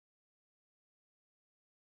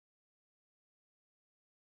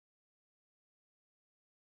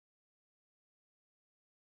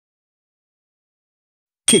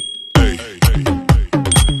Kick.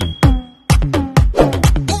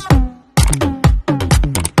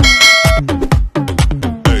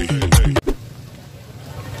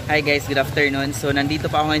 Hi guys, good afternoon. So nandito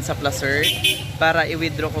pa ako ngayon sa Placer para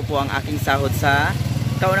i-withdraw ko po ang aking sahod sa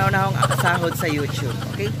kauna-unahang sahod sa YouTube.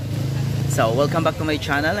 Okay? So welcome back to my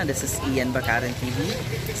channel, and this is Ian Bakaran TV.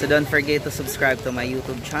 So don't forget to subscribe to my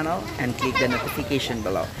YouTube channel and click the notification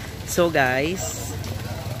below. So guys,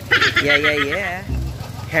 yeah.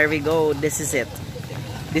 Here we go. This is it.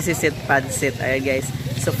 This is it, padset. Ayan guys.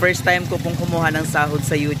 So first time ko pong kumuha ng sahod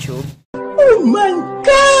sa YouTube. Oh my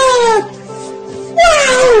God!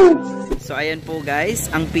 Wow! So ayan po guys,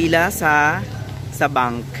 ang pila sa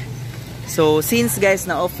bank. So since guys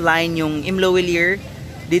na offline yung Imlowilier,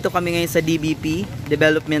 dito kami ngayon sa DBP,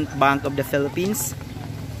 Development Bank of the Philippines.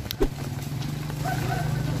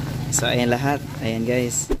 So ayan lahat, ayan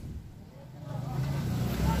guys.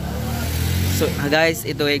 So guys,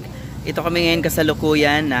 ito kami ngayon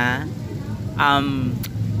kasalukuyan na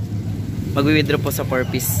magwi-withdraw po sa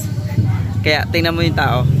purpose. Kaya tingnan mo yung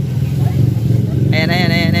tao.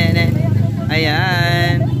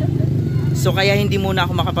 Ayan. So kaya hindi muna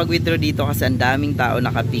ako makapag-withdraw dito kasi ang daming tao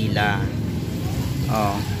nakapila.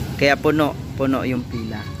 Oh, kaya puno yung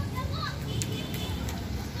pila.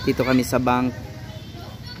 Dito kami sa bank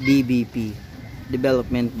DBP,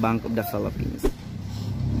 Development Bank of the Philippines.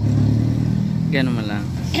 Ganun man lang.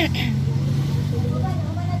 Ganyan.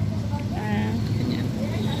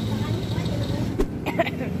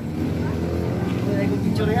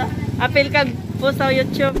 Apil ka po sa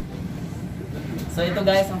YouTube. So ito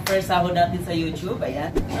guys, ang first sahod natin sa YouTube.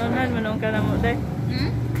 Ayan. Naunahan manong ka na mo, day.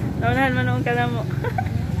 Naunahan manong ka na mo.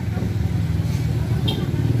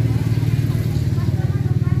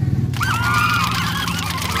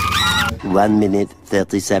 1 minute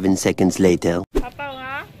 37 seconds later. Papaw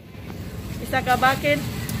nga. Isa ka bakit?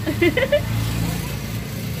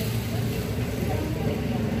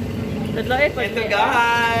 Tadloy pa. Ito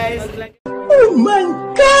guys. Oh my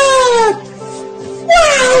God!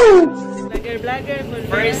 Wow! Vlogger.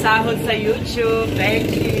 First sahod sa YouTube.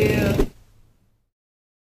 Thank you.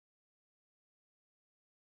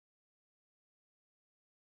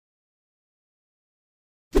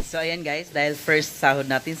 So ayan guys, dahil first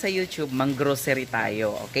sahod natin sa YouTube, mang-grocery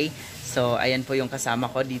tayo, okay? So ayan po yung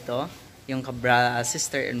kasama ko dito, yung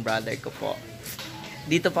sister and brother ko po.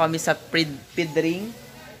 Dito po kami sa Pidring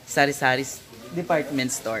Sari-Sari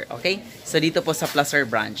Department Store, okay? So dito po sa Placer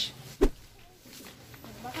branch.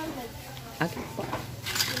 Okay po.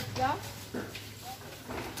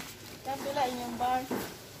 Kabila inyong bar.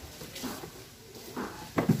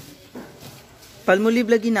 Palmulib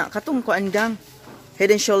lagi na, katong ko hanggang. Head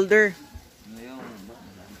and shoulder.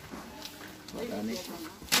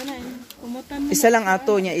 Isa lang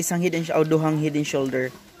ato niya, isang head and shoulder, duhang head and shoulder.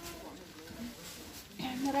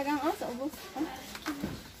 Naragang sa ubos.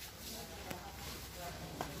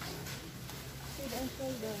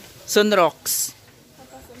 Sunrocks.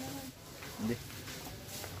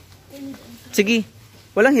 Sige.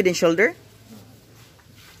 Walang head and shoulder?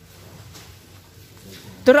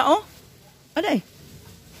 Tura oh. Aday.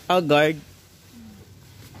 Guard.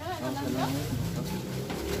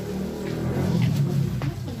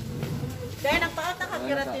 Dahil nagpaot na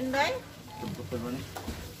kakiratin, day?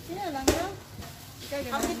 Sino lang yun?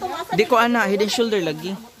 Di ko ana, head and shoulder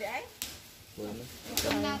lagi.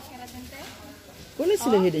 Wala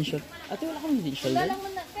sila head and shoulder. Ate, wala kang head and shoulder?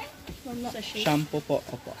 Shampoo po,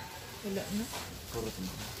 opo. Wala na.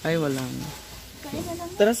 Ay, wala na.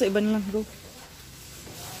 Tara sa iba na lang, go.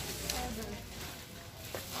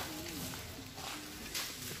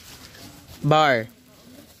 Bar.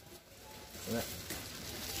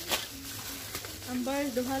 Ang bar,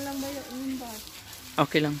 duha lang ba yung bar?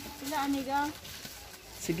 Okay lang. Sila, aniga?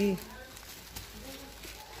 Sige.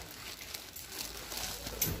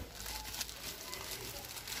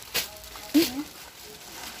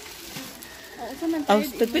 Saan tayo?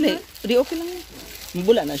 Tagpili. Di okay lang yun.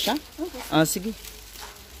 Mabula na siya? Okay. Sige.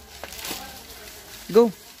 Go.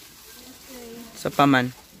 Sa paman.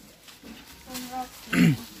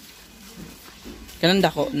 Kanang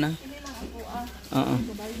dako na. Oo.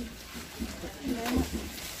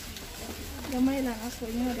 Gamay lang ako.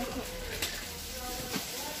 Yung dako.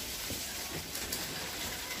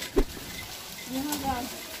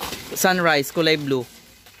 Sunrise, kulay blue.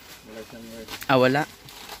 Wala.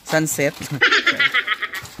 Sunset.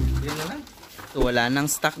 So, wala nang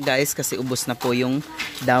stock guys kasi ubos na po yung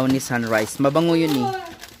Downy Sunrise. Mabango yun eh.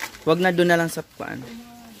 Wag na doon na lang sa paan.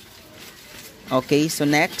 Okay, so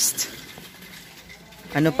next.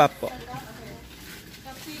 Ano pa po?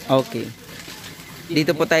 Okay.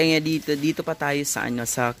 Dito po tayo nga dito. Dito pa tayo sa ano,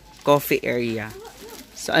 sa coffee area.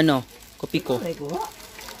 Sa ano, kopi ko.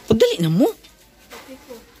 Pagdali na mo.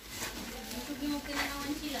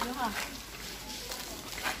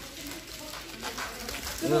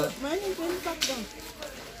 Maning twin pack daw.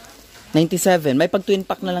 97. May pag twin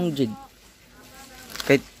pack na lang, Jig.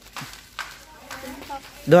 Kahit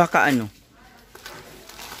doha ka ano.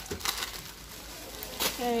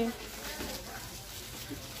 Okay.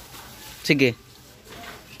 Sige.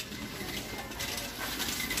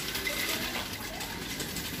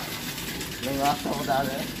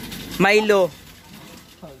 Milo.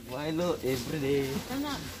 Milo, everyday.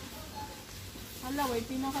 Ana. Hala, way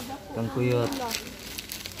pinakadako. Kang kuyot.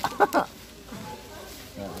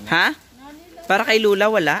 Ha? Para kay Lula,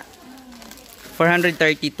 wala?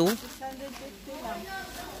 432? 650 lang.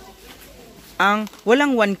 Ang,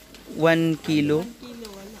 walang 1 kilo? Kilo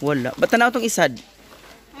Wala. wala. Ba't tanaw tong isad?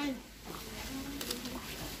 Ay.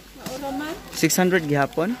 Maura man. 600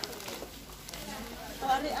 gihapon?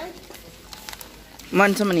 Pare ay.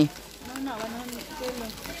 Man sa man eh? Ano, 100 kilo.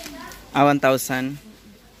 1,000.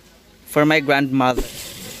 For my grandmother.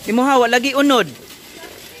 Imuhawa, lagi unod.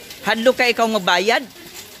 Hadlo ka ikaw magbayad?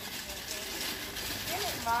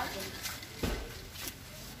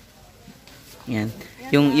 Yan.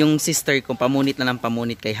 Yung sister ko, pamunit na lang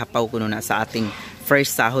pamunit kay hapaw ko na sa ating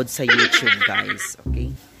first sahod sa YouTube, guys.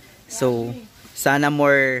 Okay? So, sana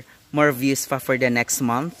more views pa for the next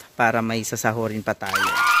month para may sasahurin pa tayo.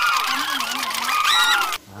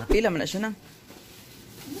 Pila man na siya na.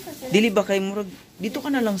 Dili ba kay murag? Dito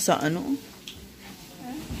ka na lang sa ano?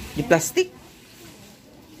 Di plastic?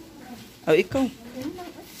 Oh, ikaw.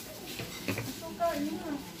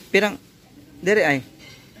 Pirang, dere ay.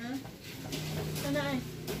 Kana ay.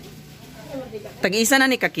 Tag-isa na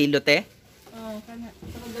ni kakilo, te? Oh, kana.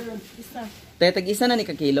 Sa dalon. Isa. Te, tag-isa na ni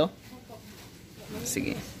kakilo?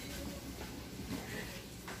 Sige.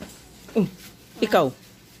 Ikaw.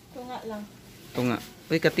 Tunga lang. Ito nga.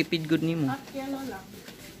 Uy, katipid good ni mo. Yellow lang.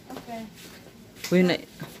 Okay. Uy, na.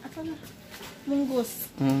 Ako na.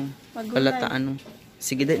 Munggus. Magulay. Palata ano.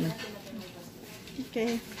 Sige, dahil na.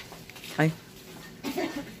 Okay. Ay.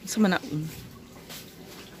 Sa mana.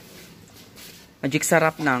 Magic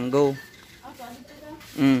sarap nang. Go.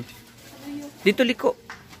 Dito liko.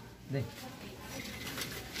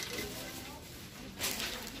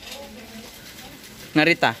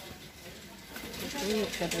 Narita.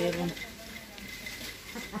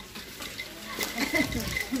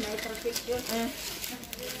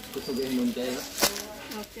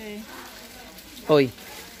 Okay. Hoy.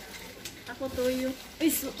 Ako tuyo. Uy,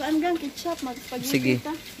 hanggang ketchup. Sige.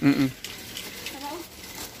 Magpagkita.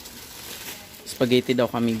 Spaghetti daw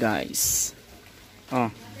kami, guys. Oh.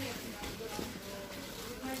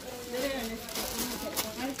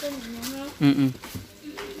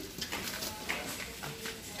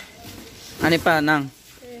 Ano pa, nang?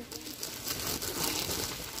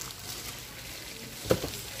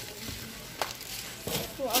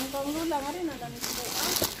 So, ang panglula nga rin. Ang dami ko.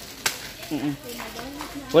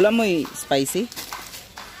 Wala mo spicy?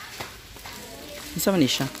 Isa man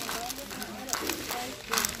siya.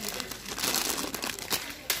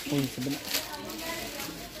 Uy, sabi na.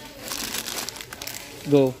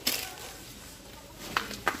 Go.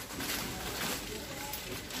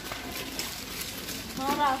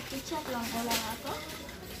 Mara, ketchup lang. Wala nga ako.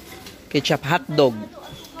 Ketchup, hotdog.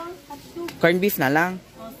 Corn beef na lang.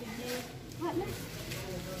 O, sige. Wala.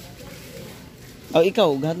 Oh,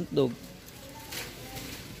 ikaw, hotdog.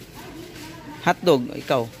 Hotdog,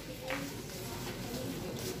 ikaw.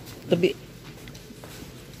 Tabi.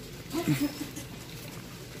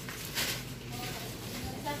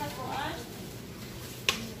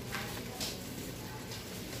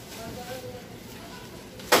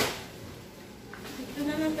 Ito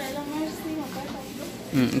na lang tayo lang. Mercy.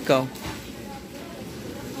 Ikaw.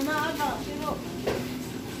 Unaaba.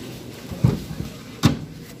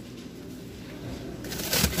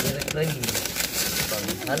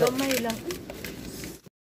 Pero, gamay lang.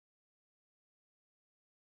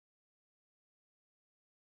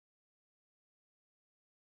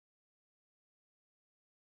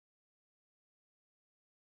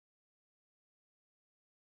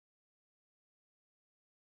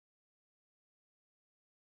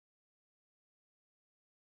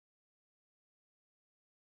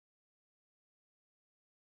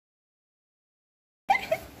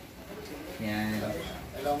 Yan.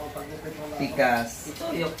 Tikas. Ito,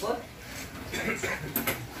 yokot.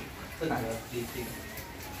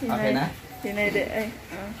 Okay na? Tinay ay.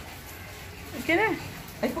 Okay na.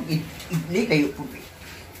 Ay, pag idli kayo po.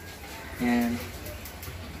 Yan.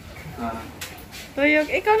 Tuyok.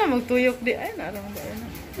 Ikaw na magtuyok di. Ay, narang ba yun?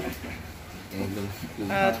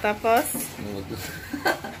 Tapos?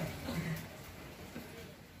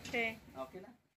 Okay.